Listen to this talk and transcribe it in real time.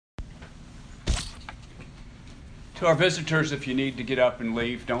To our visitors, if you need to get up and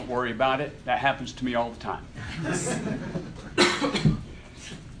leave, don't worry about it. That happens to me all the time.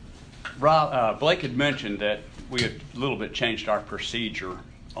 Blake had mentioned that we had a little bit changed our procedure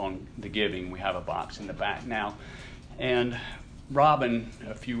on the giving. We have a box in the back now. And Robin,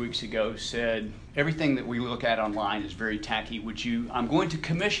 a few weeks ago, said, everything that we look at online is very tacky. I'm going to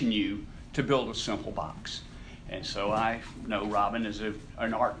commission you to build a simple box. And so I know Robin is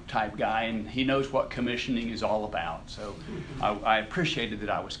an art type guy, and he knows what commissioning is all about. So I appreciated that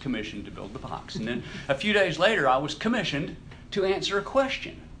I was commissioned to build the box. And then a few days later, I was commissioned to answer a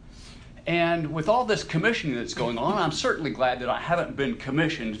question. And with all this commissioning that's going on, I'm certainly glad that I haven't been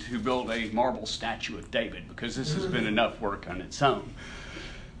commissioned to build a marble statue of David, because this has been enough work on its own.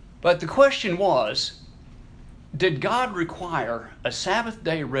 But the question was, did God require a Sabbath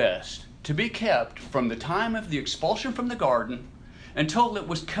day rest to be kept from the time of the expulsion from the garden until it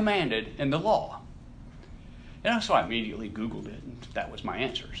was commanded in the law? And so I immediately Googled it, and that was my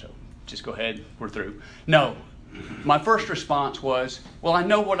answer. So just go ahead, we're through. No. My first response was, well, I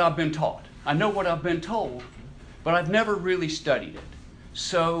know what I've been taught. I know what I've been told, but I've never really studied it.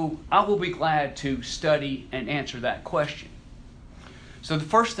 So I will be glad to study and answer that question. So the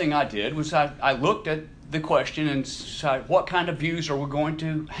first thing I did was I looked at the question and decided what kind of views are we going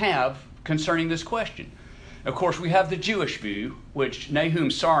to have concerning this question. Of course, we have the Jewish view, which Nahum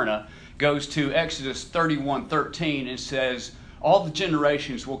Sarna goes to Exodus 31:13 and says, all the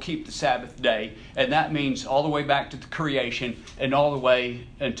generations will keep the Sabbath day, and that means all the way back to the creation and all the way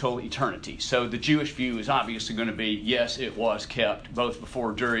until eternity. So the Jewish view is obviously going to be, yes, it was kept, both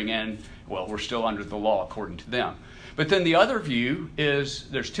before, during, and, well, we're still under the law according to them. But then the other view is,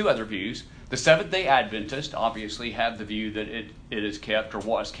 there's two other views. The Seventh-day Adventists obviously have the view that it is kept or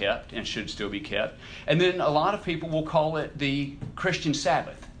was kept and should still be kept. And then a lot of people will call it the Christian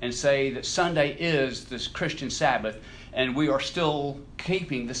Sabbath and say that Sunday is this Christian Sabbath, and we are still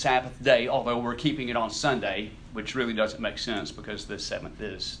keeping the Sabbath day, although we're keeping it on Sunday, which really doesn't make sense because the seventh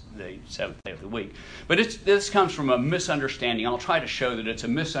is the seventh day of the week. But this comes from a misunderstanding. I'll try to show that it's a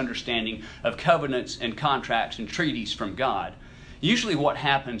misunderstanding of covenants and contracts and treaties from God. Usually what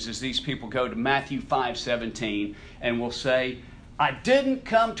happens is these people go to Matthew 5:17 and will say, I didn't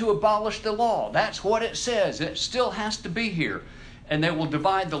come to abolish the law. That's what it says. It still has to be here. And they will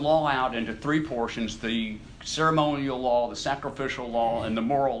divide the law out into three portions, the ceremonial law, the sacrificial law, and the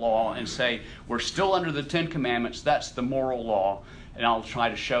moral law, and say, we're still under the Ten Commandments, that's the moral law. And I'll try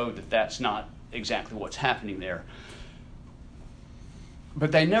to show that that's not exactly what's happening there.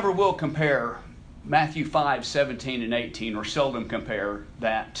 But they never will compare Matthew 5:17 and 18, or seldom compare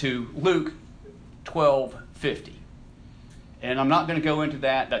that to Luke 12:50. And I'm not going to go into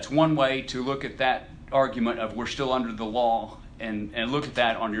that. That's one way to look at that argument of we're still under the law and look at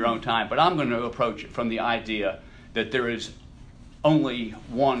that on your own time. But I'm going to approach it from the idea that there is only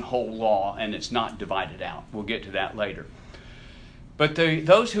one whole law and it's not divided out. We'll get to that later. But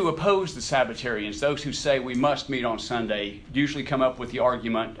those who oppose the Sabbatarians, those who say we must meet on Sunday, usually come up with the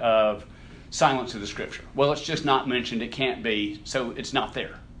argument of silence of the Scripture. Well, it's just not mentioned. It can't be, so it's not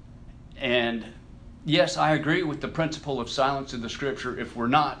there. And yes, I agree with the principle of silence of the Scripture if we're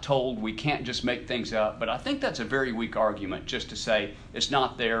not told we can't just make things up. But I think that's a very weak argument just to say it's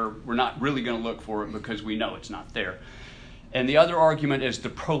not there. We're not really going to look for it because we know it's not there. And the other argument is the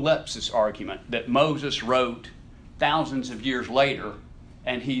prolepsis argument that Moses wrote thousands of years later,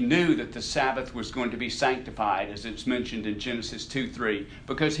 and he knew that the Sabbath was going to be sanctified, as it's mentioned in Genesis 2:3,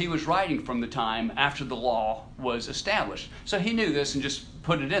 because he was writing from the time after the law was established. So he knew this and just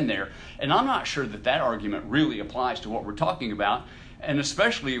put it in there. And I'm not sure that that argument really applies to what we're talking about, and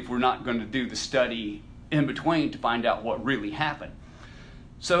especially if we're not going to do the study in between to find out what really happened.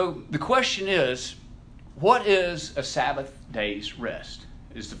 So the question is, what is a Sabbath day's rest?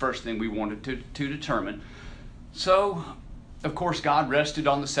 Is the first thing we wanted to determine. So, of course, God rested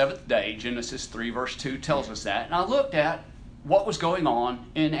on the seventh day. Genesis 3 verse 2 tells us that. And I looked at what was going on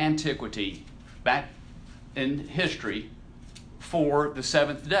in antiquity, back in history, for the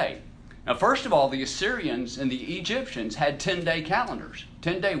seventh day. Now, first of all, the Assyrians and the Egyptians had 10-day calendars,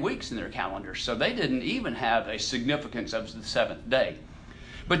 10-day weeks in their calendars, so they didn't even have a significance of the seventh day.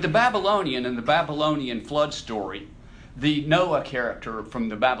 But the Babylonian and the Babylonian flood story, the Noah character from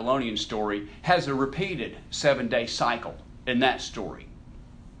the Babylonian story, has a repeated 7-day cycle in that story.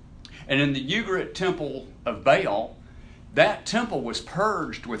 And in the Ugarit temple of Baal, that temple was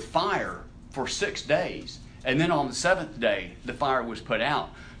purged with fire for 6 days. And then on the seventh day, the fire was put out.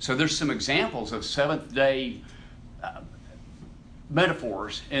 So there's some examples of seventh day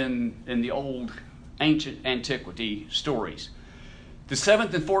metaphors in the old ancient antiquity stories. The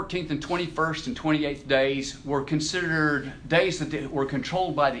 7th and 14th and 21st and 28th days were considered days that were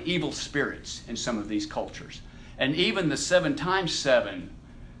controlled by the evil spirits in some of these cultures. And even the 7 times 7,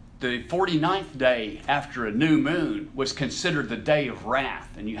 the 49th day after a new moon, was considered the day of wrath.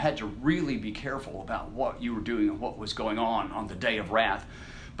 And you had to really be careful about what you were doing and what was going on the day of wrath.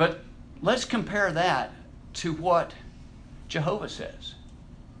 But let's compare that to what Jehovah says.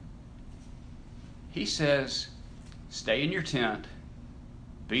 He says, stay in your tent,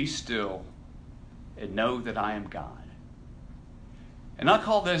 be still, and know that I am God. And I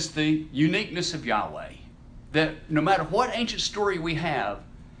call this the uniqueness of Yahweh. That no matter what ancient story we have,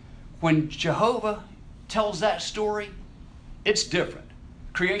 when Jehovah tells that story, it's different.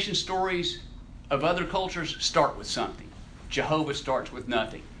 Creation stories of other cultures start with something. Jehovah starts with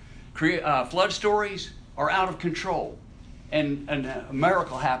nothing. Flood stories are out of control, and a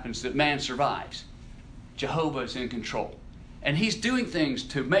miracle happens that man survives. Jehovah is in control. And he's doing things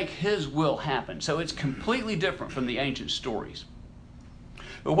to make his will happen. So it's completely different from the ancient stories.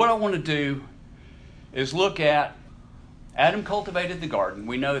 But what I want to do is look at Adam cultivated the garden.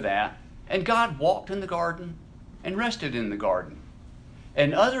 We know that. And God walked in the garden and rested in the garden.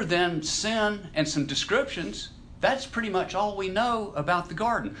 And other than sin and some descriptions, that's pretty much all we know about the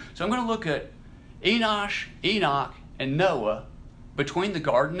garden. So I'm going to look at Enoch, and Noah between the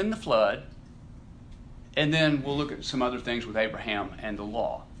garden and the flood. And then we'll look at some other things with Abraham and the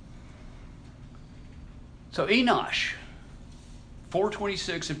law. So Enoch,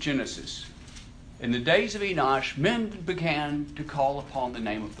 4:26 of Genesis. In the days of Enoch, men began to call upon the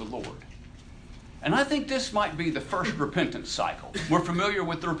name of the Lord. And I think this might be the first repentance cycle. We're familiar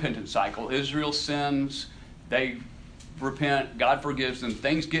with the repentance cycle. Israel sins, they repent, God forgives them,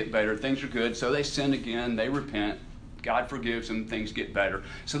 things get better, things are good, so they sin again, they repent, God forgives them, things get better.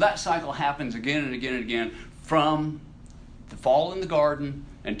 So that cycle happens again and again and again from the fall in the garden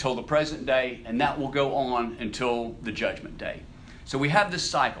until the present day, and that will go on until the judgment day. So we have this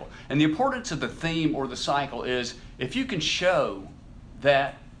cycle. And the importance of the theme or the cycle is if you can show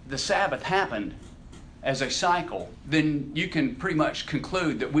that the Sabbath happened as a cycle, then you can pretty much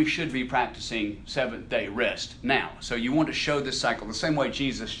conclude that we should be practicing seventh-day rest now. So you want to show this cycle the same way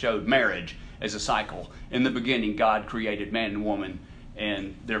Jesus showed marriage as a cycle. In the beginning, God created man and woman,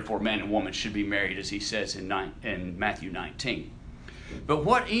 and therefore man and woman should be married, as he says in Matthew 19. But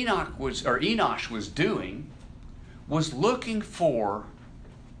what Enoch was doing was looking for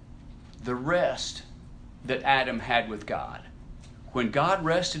the rest that Adam had with God. When God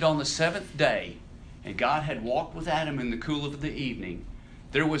rested on the seventh day, and God had walked with Adam in the cool of the evening,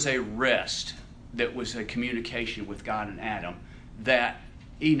 there was a rest that was a communication with God and Adam that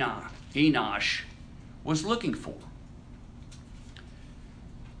Enoch was looking for.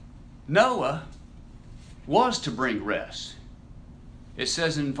 Noah was to bring rest. It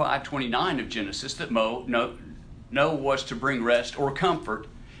says in 5:29 of Genesis that Noah was to bring rest or comfort.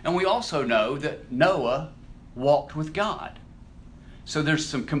 And we also know that Noah walked with God. So there's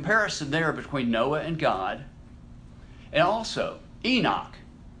some comparison there between Noah and God. And also, Enoch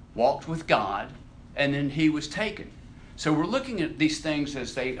walked with God, and then he was taken. So we're looking at these things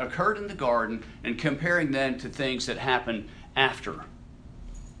as they occurred in the garden and comparing them to things that happened after.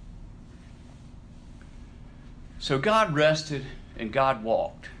 So God rested and God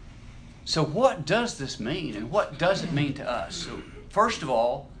walked. So what does this mean, and what does it mean to us? So first of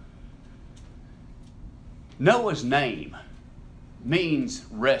all, Noah's name means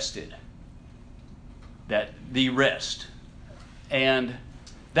rested, that the rest. And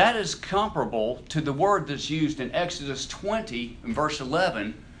that is comparable to the word that's used in Exodus 20 and verse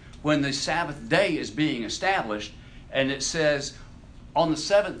 11 when the Sabbath day is being established, and it says, on the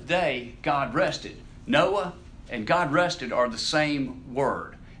seventh day God rested. Noah and God rested are the same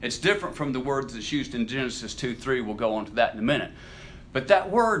word. It's different from the words that's used in Genesis 2:3. We'll go on to that in a minute. But that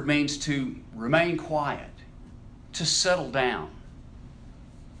word means to remain quiet, to settle down,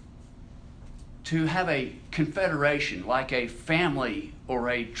 to have a confederation, like a family or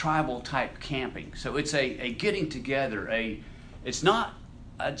a tribal type camping. So it's a getting together. It's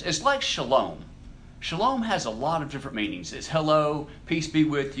like shalom. Shalom has a lot of different meanings. It's hello, peace be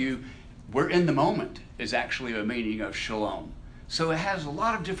with you. We're in the moment is actually a meaning of shalom. So it has a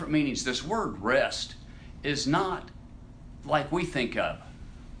lot of different meanings. This word rest is not like we think of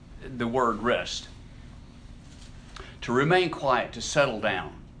the word rest. To remain quiet, to settle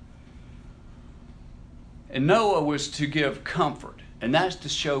down. And Noah was to give comfort, and that's to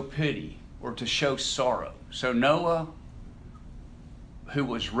show pity or to show sorrow. So Noah, who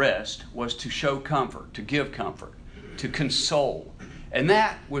was rest, was to show comfort, to give comfort, to console. And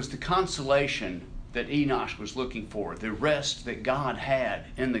that was the consolation that Enoch was looking for, the rest that God had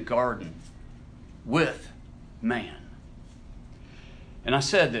in the garden with man. And I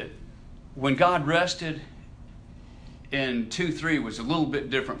said that when God rested in 2:3 was a little bit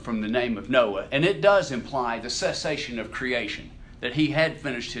different from the name of Noah, and it does imply the cessation of creation, that he had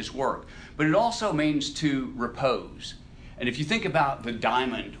finished his work. But it also means to repose. And if you think about the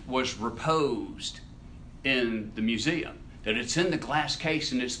diamond was reposed in the museum, that it's in the glass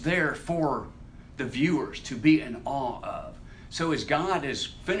case and it's there for the viewers to be in awe of. So as God has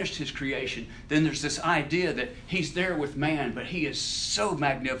finished his creation, then there's this idea that he's there with man, but he is so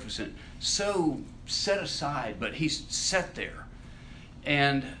magnificent, so set aside, but he's set there.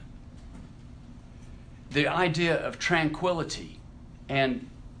 And the idea of tranquility and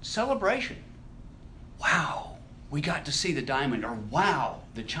celebration. Wow, we got to see the diamond, or wow,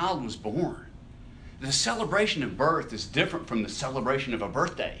 the child was born. The celebration of birth is different from the celebration of a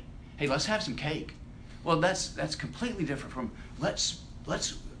birthday. Hey, let's have some cake. Well, that's completely different from let's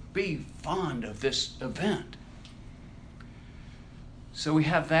be fond of this event. So we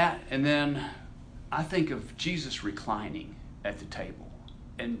have that, and then I think of Jesus reclining at the table.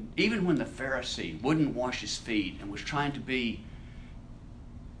 And even when the Pharisee wouldn't wash his feet and was trying to be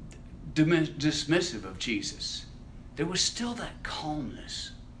dismissive of Jesus, there was still that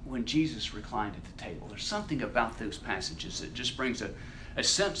calmness when Jesus reclined at the table. There's something about those passages that just brings a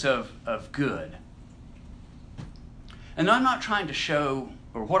sense of good. And I'm not trying to show,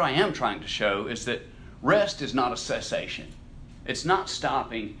 or what I am trying to show, is that rest is not a cessation. It's not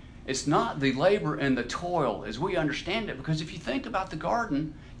stopping. It's not the labor and the toil as we understand it. Because if you think about the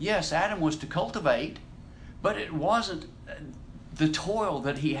garden, yes, Adam was to cultivate, but it wasn't the toil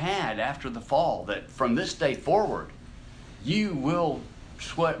that he had after the fall, that from this day forward, you will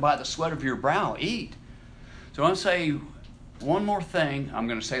sweat by the sweat of your brow, eat. So I'm going to say one more thing. I'm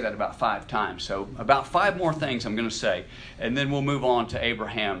going to say that about 5 times. So about 5 more things I'm going to say, and then we'll move on to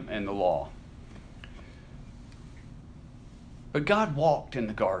Abraham and the law. But God walked in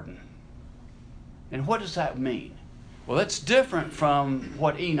the garden. And what does that mean? Well, that's different from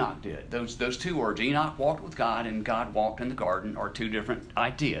what Enoch did. Those 2 words, Enoch walked with God and God walked in the garden, are 2 different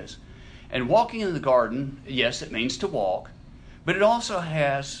ideas. And walking in the garden, yes, it means to walk, but it also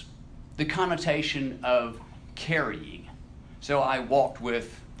has the connotation of carrying. So I walked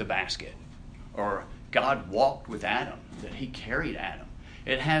with the basket, or God walked with Adam, that he carried Adam.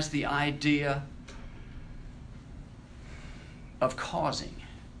 It has the idea of causing,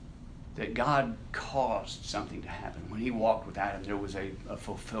 that God caused something to happen. When he walked with Adam, there was a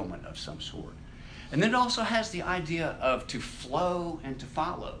fulfillment of some sort. And then it also has the idea of to flow and to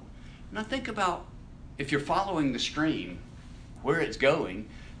follow. And I think about if you're following the stream, where it's going,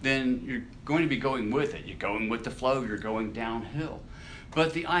 then you're going to be going with it. You're going with the flow, you're going downhill.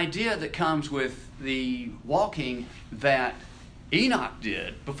 But the idea that comes with the walking that Enoch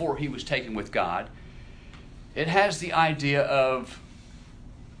did before he was taken with God, it has the idea of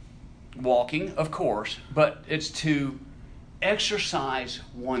walking, of course, but it's to exercise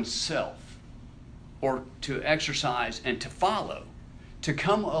oneself, or to exercise and to follow, to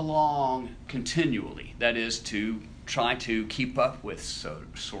come along continually. That is, to try to keep up with,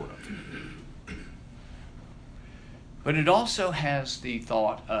 sort of. But it also has the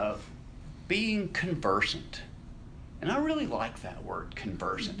thought of being conversant. And I really like that word,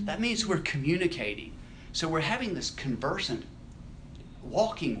 conversant. That means we're communicating. So we're having this conversant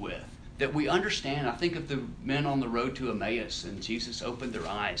walking with, that we understand. I think of the men on the road to Emmaus, and Jesus opened their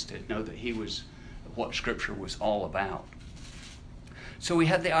eyes to know that he was what Scripture was all about. So we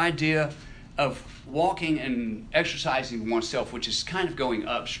have the idea of walking and exercising oneself, which is kind of going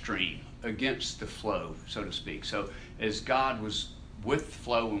upstream against the flow, so to speak. So as God was with the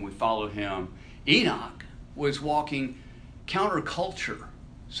flow and we follow him, Enoch was walking counterculture,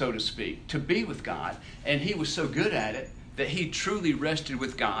 so to speak, to be with God. And he was so good at it that he truly rested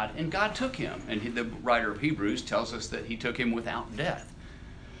with God, and God took him. And the writer of Hebrews tells us that he took him without death.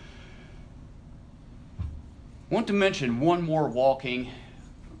 I want to mention one more walking,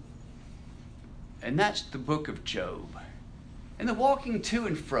 and that's the book of Job. And the walking to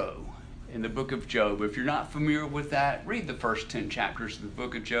and fro in the book of Job. If you're not familiar with that, read the first 10 chapters of the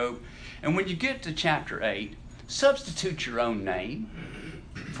book of Job. And when you get to chapter 8, substitute your own name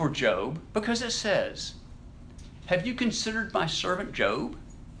for Job, because it says, "Have you considered my servant Job?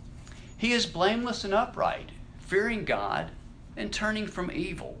 He is blameless and upright, fearing God and turning from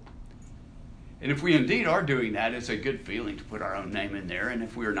evil." And if we indeed are doing that, it's a good feeling to put our own name in there. And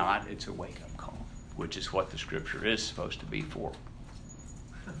if we're not, it's a wake-up call, which is what the Scripture is supposed to be for.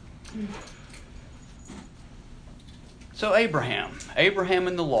 So Abraham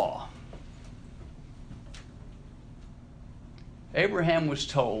and the law. Abraham was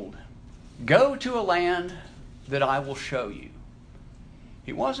told, go to a land that I will show you.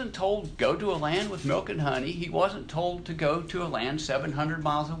 He wasn't told, go to a land with milk and honey. He wasn't told to go to a land 700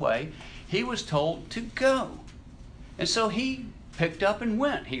 miles away. He was told to go. And so he picked up and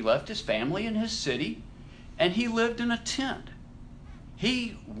went. He left his family and his city, and he lived in a tent.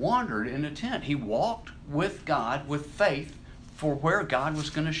 He wandered in a tent. He walked with God with faith for where God was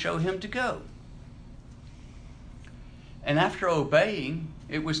going to show him to go. And after obeying,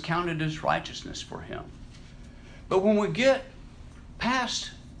 it was counted as righteousness for him. But when we get past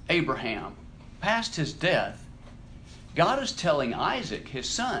Abraham, past his death, God is telling Isaac, his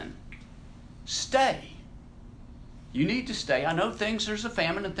son, stay. You need to stay. I know there's a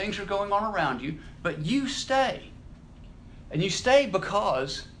famine and things are going on around you, but you stay. And you stay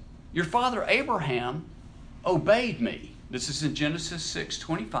because your father Abraham obeyed me. This is in Genesis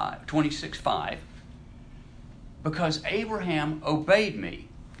 26:5. Because Abraham obeyed me.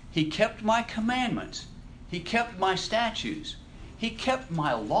 He kept my commandments. He kept my statutes. He kept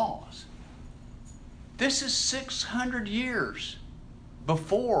my laws. This is 600 years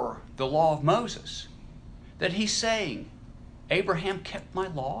before the law of Moses that he's saying, Abraham kept my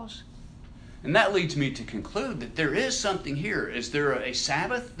laws. And that leads me to conclude that there is something here. Is there a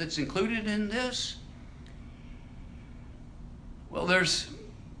Sabbath that's included in this? Well, there's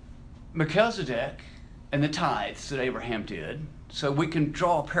Melchizedek and the tithes that Abraham did. So we can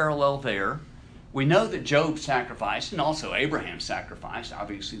draw a parallel there. We know that Job sacrificed and also Abraham sacrificed,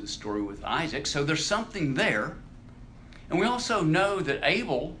 obviously the story with Isaac. So there's something there. And we also know that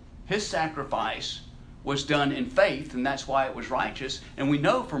Abel, his sacrifice was done in faith, and that's why it was righteous. And we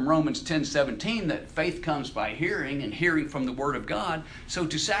know from Romans 10:17 that faith comes by hearing, and hearing from the Word of God. So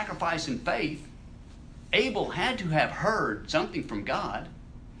to sacrifice in faith, Abel had to have heard something from God.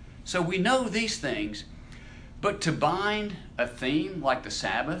 So we know these things. But to bind a theme like the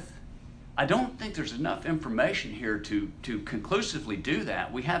Sabbath, I don't think there's enough information here to conclusively do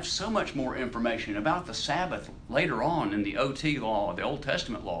that. We have so much more information about the Sabbath later on in the OT law, the Old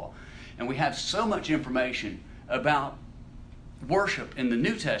Testament law. And we have so much information about worship in the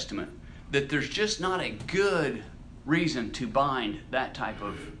New Testament that there's just not a good reason to bind that type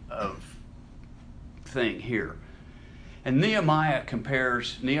of thing here. And Nehemiah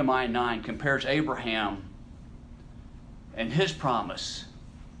 9 compares Abraham and his promise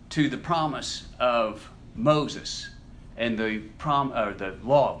to the promise of Moses and the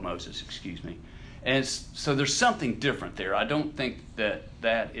law of Moses, And so there's something different there. I don't think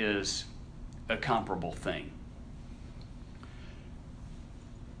that is a comparable thing.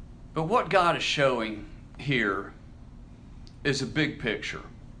 But what God is showing here is a big picture.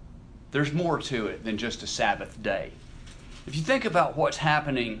 There's more to it than just a Sabbath day. If you think about what's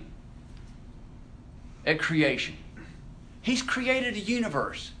happening at creation, He's created a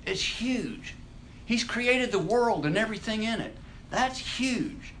universe. It's huge. He's created the world and everything in it. That's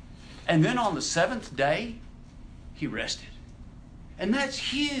huge. And then on the seventh day, He rested. And that's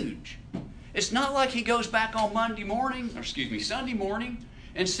huge. It's not like He goes back on Sunday morning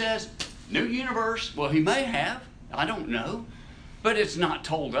and says, new universe. Well, He may have. I don't know. But it's not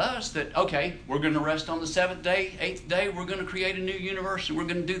told us that, okay, we're going to rest on the seventh day, eighth day, we're going to create a new universe and we're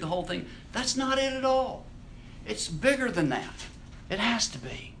going to do the whole thing. That's not it at all. It's bigger than that. It has to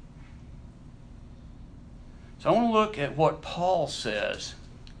be. So I want to look at what Paul says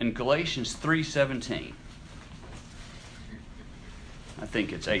in Galatians 3:17. I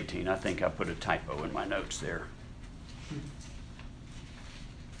think it's 18. I think I put a typo in my notes there.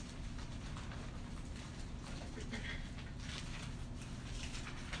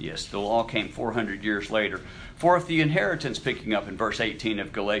 Yes, the law came 400 years later. For if the inheritance, picking up in verse 18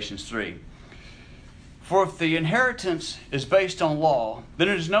 of Galatians 3, for if the inheritance is based on law, then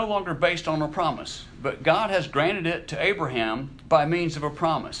it is no longer based on a promise, but God has granted it to Abraham by means of a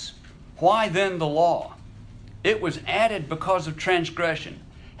promise. Why then the law? It was added because of transgression,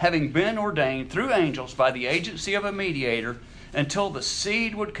 having been ordained through angels by the agency of a mediator, until the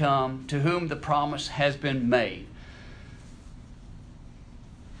seed would come to whom the promise has been made.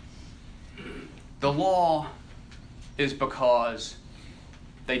 The law is because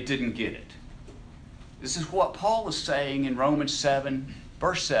they didn't get it. This is what Paul is saying in Romans 7,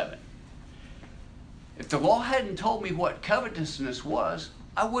 verse 7. If the law hadn't told me what covetousness was,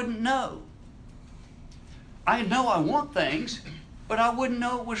 I wouldn't know. I know I want things, but I wouldn't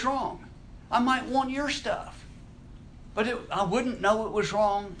know it was wrong. I might want your stuff, but I wouldn't know it was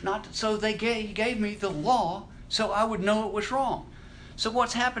wrong. He gave me the law so I would know it was wrong. So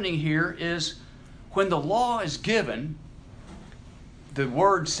what's happening here is when the law is given, the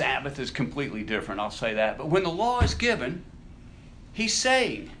word Sabbath is completely different, I'll say that. But when the law is given, He's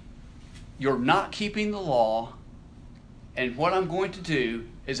saying, you're not keeping the law, and what I'm going to do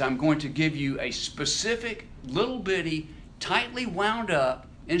is I'm going to give you a specific, little bitty, tightly wound up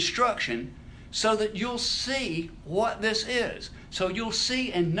instruction so that you'll see what this is. So you'll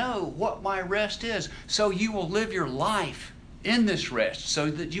see and know what my rest is. So you will live your life in this rest, so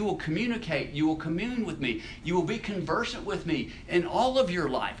that you will communicate, you will commune with me, you will be conversant with me in all of your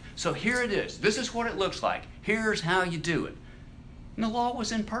life. So here it is. This is what it looks like. Here's how you do it. And the law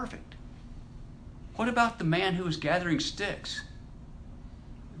was imperfect. What about the man who was gathering sticks?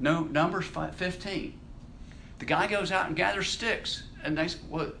 No, Numbers 15. The guy goes out and gathers sticks. And they say,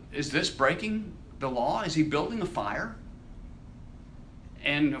 well, is this breaking the law? Is he building a fire?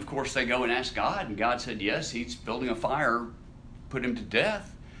 And of course they go and ask God, and God said, yes, he's building a fire, put him to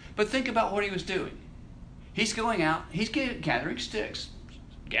death. But think about what he was doing. He's going out, he's gathering sticks.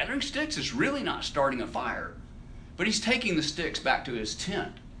 Gathering sticks is really not starting a fire, but he's taking the sticks back to his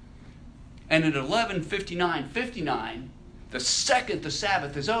tent. And at 11:59, the second the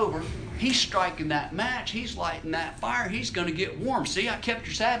Sabbath is over, he's striking that match, he's lighting that fire, he's going to get warm. See, I kept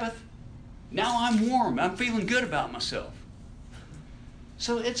your Sabbath. Now I'm warm. I'm feeling good about myself.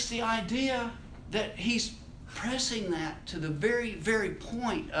 So it's the idea that he's pressing that to the very, very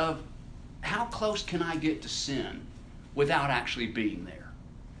point of how close can I get to sin without actually being there.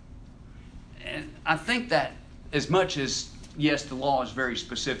 And I think that as much as, yes, the law is very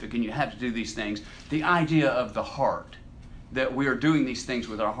specific and you have to do these things, the idea of the heart, that we are doing these things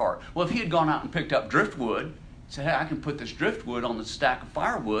with our heart. Well, if he had gone out and picked up driftwood, said, hey, I can put this driftwood on the stack of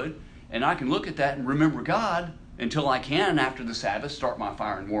firewood, and I can look at that and remember God until I can, after the Sabbath, start my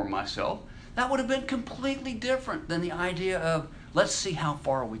fire and warm myself, that would have been completely different than the idea of, let's see how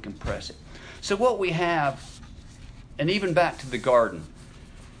far we can press it. So what we have, and even back to the garden,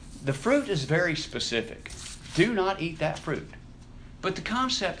 the fruit is very specific. Do not eat that fruit. But the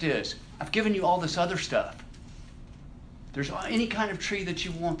concept is, I've given you all this other stuff. There's any kind of tree that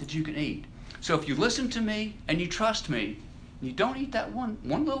you want that you can eat. So if you listen to me and you trust me, and you don't eat that one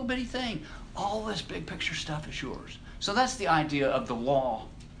little bitty thing, all this big picture stuff is yours. So that's the idea of the law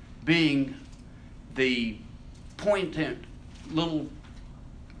being the poignant little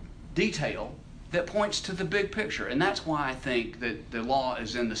detail that points to the big picture. And that's why I think that the law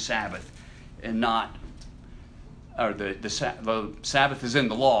is in the Sabbath and not, or the Sabbath is in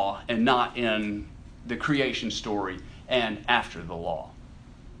the law and not in the creation story and after the law.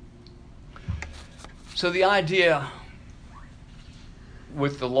 So the idea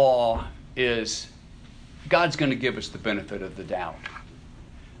with the law is God's going to give us the benefit of the doubt.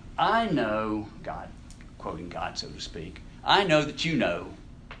 I know, God, quoting God, so to speak, I know that you know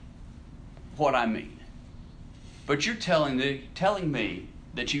what I mean. But you're telling me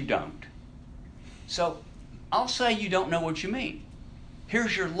that you don't. So I'll say you don't know what you mean.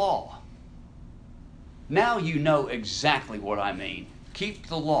 Here's your law. Now you know exactly what I mean. Keep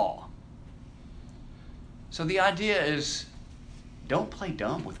the law. So the idea is, don't play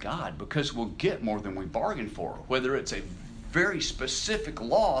dumb with God, because we'll get more than we bargained for. Whether it's a very specific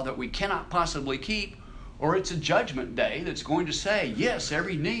law that we cannot possibly keep, or it's a judgment day that's going to say, yes,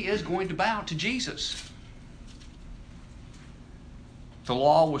 every knee is going to bow to Jesus. The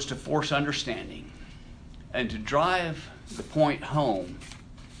law was to force understanding and to drive the point home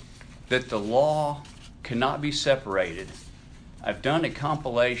that the law cannot be separated. I've done a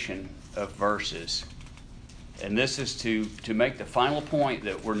compilation of verses, and this is to make the final point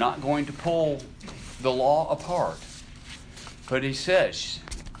that we're not going to pull the law apart. But he says,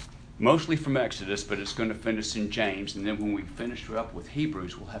 mostly from Exodus, but it's going to finish in James, and then when we finish up with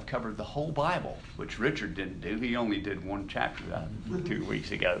Hebrews, we'll have covered the whole Bible, which Richard didn't do. He only did one chapter 2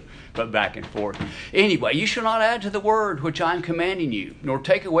 weeks ago, but back and forth. Anyway, you shall not add to the word which I am commanding you, nor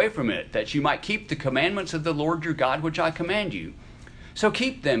take away from it, that you might keep the commandments of the Lord your God which I command you. So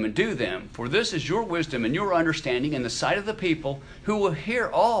keep them and do them, for this is your wisdom and your understanding in the sight of the people, who will hear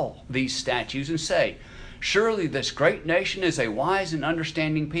all these statutes and say, surely this great nation is a wise and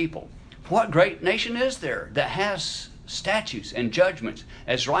understanding people. What great nation is there that has statutes and judgments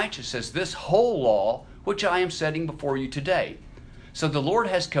as righteous as this whole law which I am setting before you today? So the Lord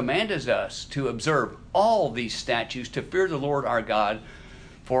has commanded us to observe all these statutes, to fear the Lord our God,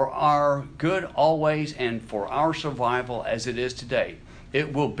 for our good always and for our survival as it is today.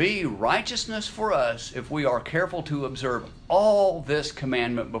 It will be righteousness for us if we are careful to observe all this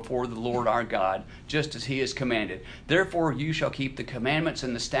commandment before the Lord our God, just as he has commanded. Therefore you shall keep the commandments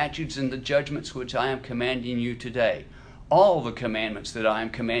and the statutes and the judgments which I am commanding you today. all the commandments that I am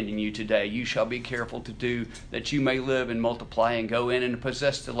commanding you today, you shall be careful to do, that you may live and multiply and go in and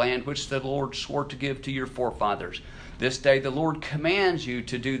possess the land which the Lord swore to give to your forefathers. This day the Lord commands you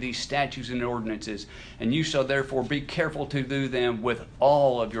to do these statutes and ordinances, and you shall therefore be careful to do them with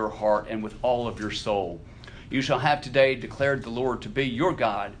all of your heart and with all of your soul. You shall have today declared the Lord to be your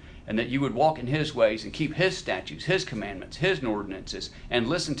God, and that you would walk in his ways and keep his statutes, his commandments, his ordinances, and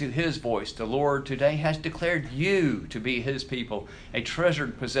listen to his voice. The Lord today has declared you to be his people, a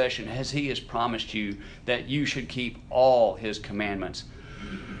treasured possession, as he has promised you, that you should keep all his commandments.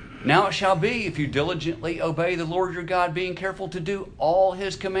 Now it shall be, if you diligently obey the Lord your God, being careful to do all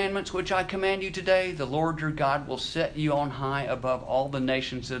his commandments which I command you today, the Lord your God will set you on high above all the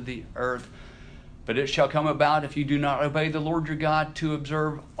nations of the earth. But it shall come about, if you do not obey the Lord your God, to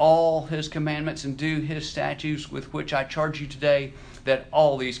observe all his commandments and do his statutes with which I charge you today, that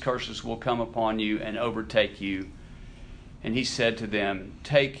all these curses will come upon you and overtake you. And he said to them,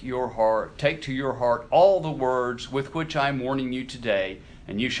 Take to your heart all the words with which I am warning you today,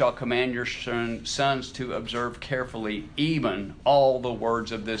 and you shall command your sons to observe carefully even all the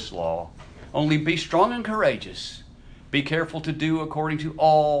words of this law. Only be strong and courageous. Be careful to do according to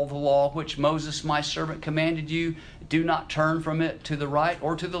all the law which Moses my servant commanded you. Do not turn from it to the right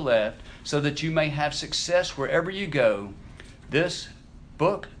or to the left, so that you may have success wherever you go. This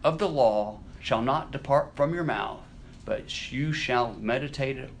book of the law shall not depart from your mouth, but you shall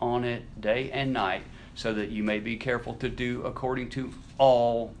meditate on it day and night, so that you may be careful to do according to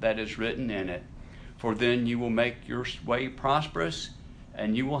all that is written in it. For then you will make your way prosperous,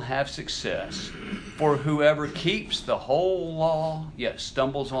 and you will have success. For whoever keeps the whole law, yet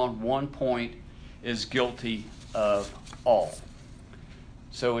stumbles on one point, is guilty of all.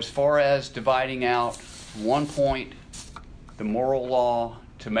 So as far as dividing out one point, the moral law,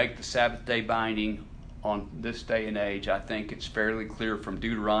 to make the Sabbath day binding on this day and age, I think it's fairly clear from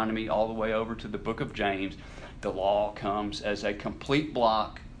Deuteronomy all the way over to the book of James. The law comes as a complete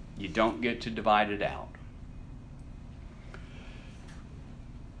block. You don't get to divide it out.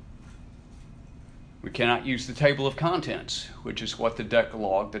 We cannot use the table of contents, which is what the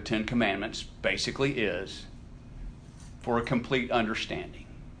Decalogue, the Ten Commandments, basically is, for a complete understanding.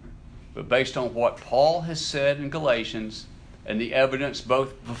 But based on what Paul has said in Galatians and the evidence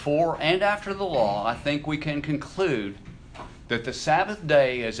both before and after the law, I think we can conclude that the Sabbath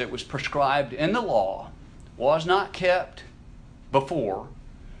day, as it was prescribed in the law, was not kept before,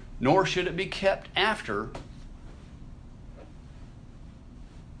 nor should it be kept after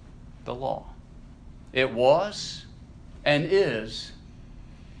the law. It was and is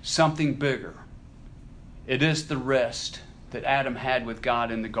something bigger. It is the rest that Adam had with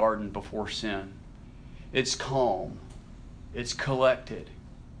God in the garden before sin. It's calm. It's collected.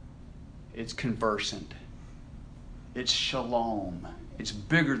 It's conversant. It's shalom. It's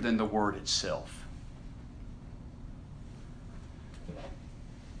bigger than the word itself.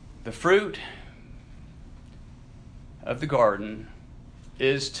 The fruit of the garden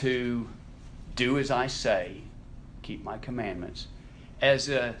is to do as I say, keep my commandments, as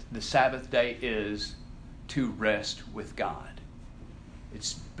the Sabbath day is to rest with God.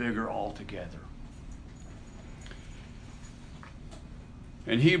 It's bigger altogether.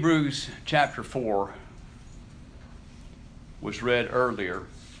 In Hebrews chapter 4 was read earlier.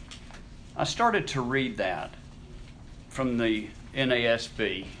 I started to read that from the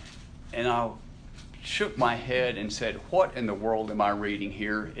NASB, and I shook my head and said, what in the world am I reading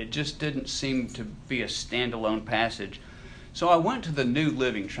here? It just didn't seem to be a standalone passage. So I went to the New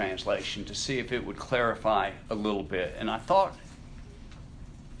Living Translation to see if it would clarify a little bit, and I thought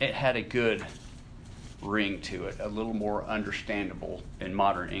it had a good ring to it, a little more understandable in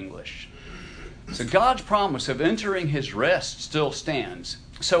modern English. So God's promise of entering his rest still stands.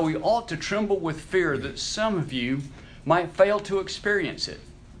 So we ought to tremble with fear that some of you might fail to experience it.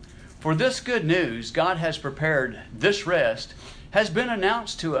 For this good news God has prepared, this rest, has been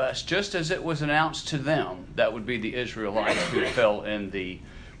announced to us just as it was announced to them. That would be the Israelites who fell in the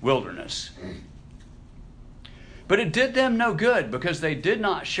wilderness. But it did them no good, because they did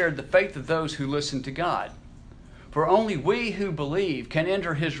not share the faith of those who listened to God. For only we who believe can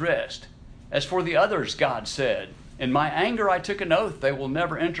enter his rest. As for the others, God said, in my anger I took an oath, they will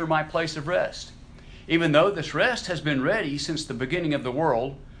never enter my place of rest. Even though this rest has been ready since the beginning of the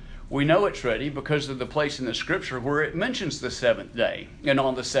world, we know it's ready because of the place in the Scripture where it mentions the seventh day. And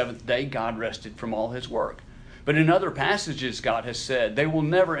on the seventh day, God rested from all his work. But in other passages, God has said, they will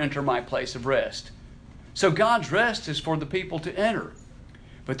never enter my place of rest. So God's rest is for the people to enter.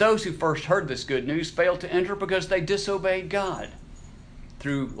 But those who first heard this good news failed to enter because they disobeyed God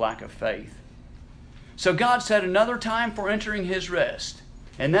through lack of faith. So God set another time for entering His rest,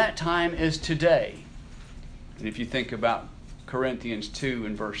 and that time is today. And if you think about Corinthians 2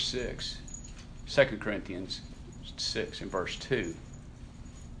 and verse 6, 2 Corinthians 6 and verse 2,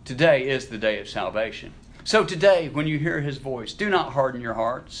 today is the day of salvation. So today, when you hear His voice, do not harden your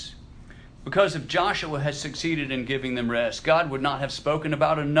hearts. Because if Joshua had succeeded in giving them rest, God would not have spoken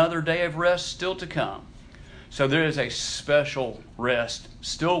about another day of rest still to come. So there is a special rest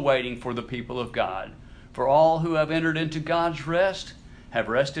still waiting for the people of God. For all who have entered into God's rest have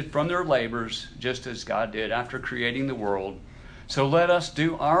rested from their labors, just as God did after creating the world. So let us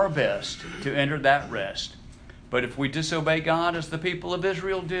do our best to enter that rest. But if we disobey God as the people of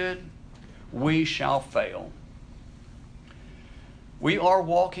Israel did, we shall fail. We are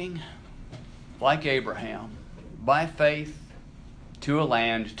walking, like Abraham, by faith to a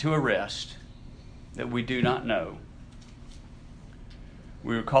land, to a rest that we do not know.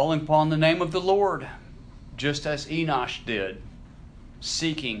 We are calling upon the name of the Lord, just as Enosh did,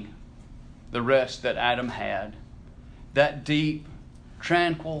 seeking the rest that Adam had, that deep,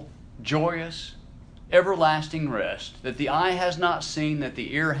 tranquil, joyous, everlasting rest that the eye has not seen, that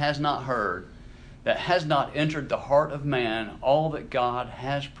the ear has not heard, that has not entered the heart of man, all that God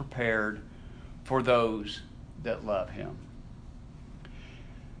has prepared for those that love Him.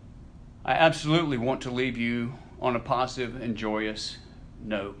 I absolutely want to leave you on a positive and joyous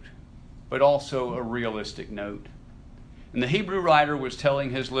note, but also a realistic note. And the Hebrew writer was telling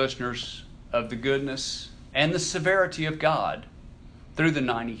his listeners of the goodness and the severity of God through the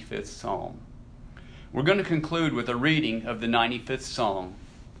 95th Psalm. We're going to conclude with a reading of the 95th Psalm,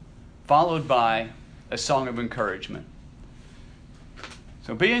 followed by a song of encouragement.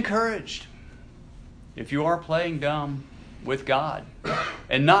 So be encouraged. If you are playing dumb with God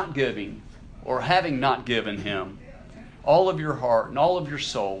and not giving or having not given Him all of your heart and all of your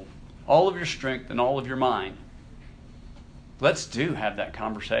soul, all of your strength and all of your mind, let's have that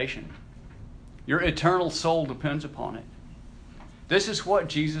conversation. Your eternal soul depends upon it. This is what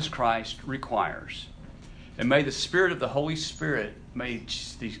Jesus Christ requires. And may the Spirit of the Holy Spirit, may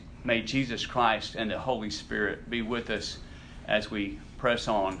Jesus Christ and the Holy Spirit be with us as we press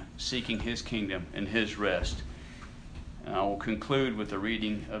on, seeking His kingdom and His rest. And I will conclude with the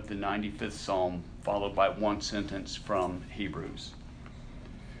reading of the 95th Psalm, followed by one sentence from Hebrews.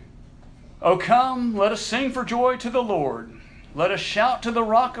 O come, let us sing for joy to the Lord. Let us shout to the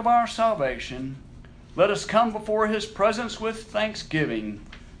rock of our salvation. Let us come before His presence with thanksgiving.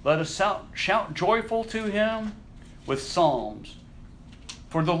 Let us shout joyful to Him with psalms.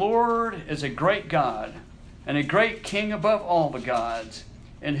 For the Lord is a great God and a great King above all the gods,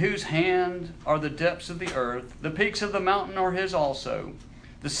 in whose hand are the depths of the earth. The peaks of the mountain are His also.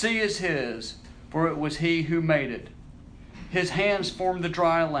 The sea is His, for it was He who made it. His hands formed the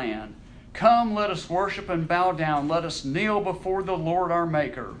dry land. Come, let us worship and bow down. Let us kneel before the Lord our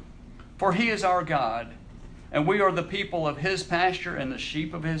Maker. For He is our God, and we are the people of His pasture and the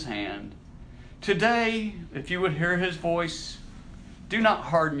sheep of His hand. Today, if you would hear His voice, do not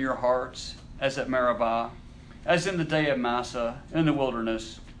harden your hearts as at Meribah, as in the day of Massah in the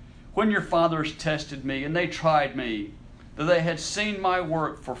wilderness, when your fathers tested me and they tried me. Though they had seen my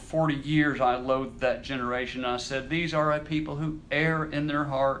work for 40 years, I loathed that generation. I said, these are a people who err in their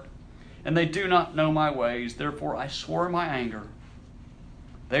heart, and they do not know my ways. Therefore I swore in my anger,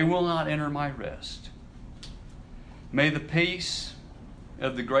 they will not enter my rest. May the peace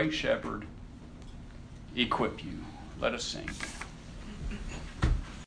of the great shepherd equip you. Let us sing.